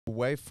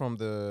Away from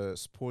the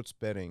sports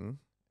betting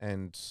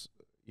and,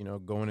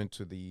 going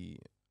into the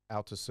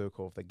outer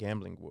circle of the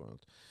gambling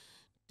world,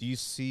 do you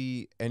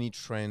see any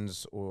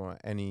trends or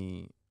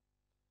any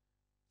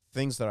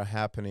things that are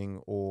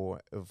happening,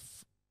 or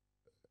of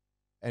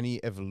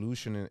any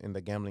evolution in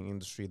the gambling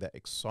industry that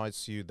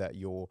excites you, that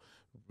you're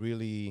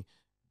really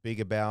big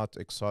about,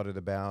 excited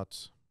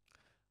about?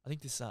 I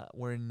think this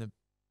we're in the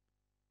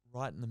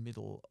right in the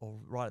middle, or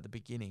right at the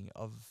beginning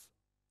of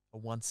a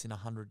once in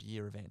 100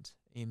 year event,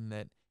 in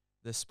that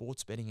the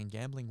sports betting and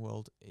gambling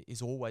world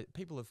is always,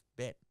 people have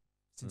bet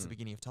since the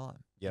beginning of time.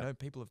 Yeah.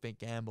 People have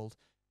gambled,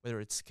 whether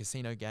it's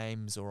casino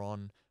games or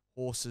on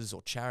horses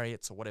or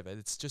chariots or whatever.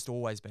 It's just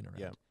always been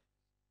around.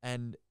 Yeah.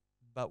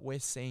 But we're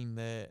seeing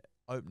the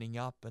opening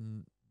up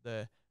and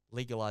the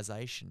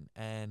legalization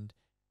and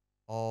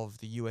of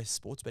the US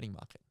sports betting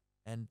market,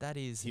 and that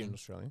is Here in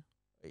Australia?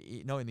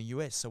 no, in the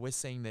US. So we're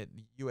seeing that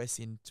the US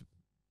in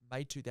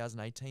May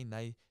 2018,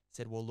 they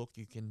said, well, look,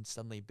 you can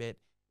suddenly bet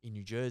in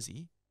New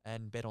Jersey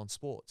and bet on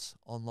sports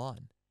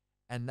online.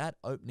 And that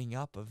opening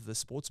up of the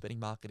sports betting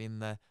market in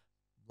the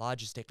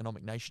largest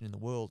economic nation in the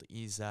world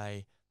is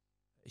a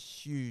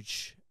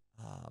huge,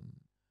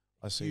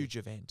 huge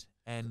event.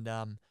 And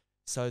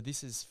so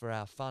this is for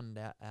our fund.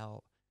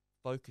 Our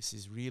focus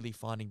is really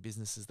finding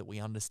businesses that we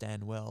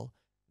understand well,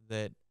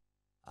 that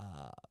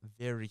are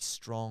very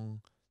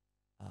strong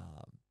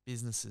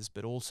businesses,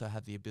 but also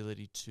have the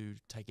ability to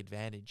take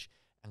advantage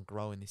and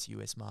grow in this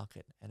US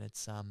market. And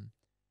it's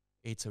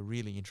a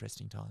really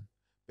interesting time.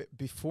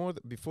 Before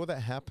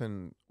that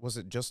happened, was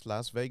it just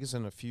Las Vegas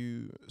and a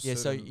few? Yeah,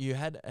 so you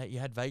had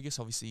Vegas.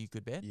 Obviously, you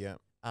could bet. Yeah.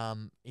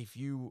 If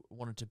you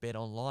wanted to bet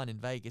online in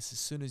Vegas, as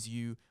soon as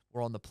you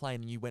were on the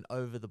plane and you went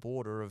over the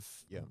border of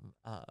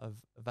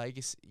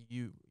Vegas,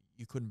 you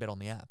couldn't bet on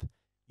the app.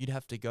 You'd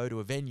have to go to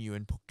a venue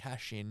and put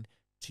cash in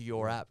to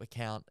your app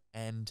account,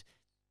 and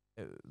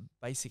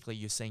basically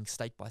you're seeing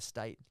state by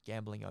state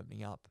gambling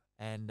opening up.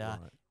 And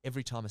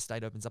every time a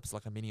state opens up, it's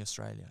like a mini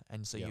Australia.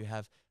 And so you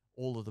have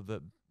all of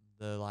the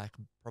like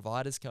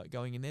providers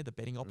going in there, the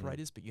betting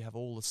operators, but you have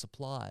all the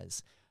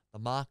suppliers, the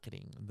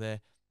marketing,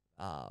 the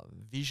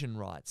vision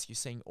rights. You're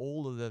seeing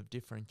all of the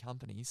different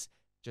companies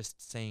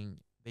just seeing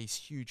these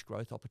huge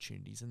growth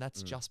opportunities, and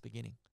that's just beginning.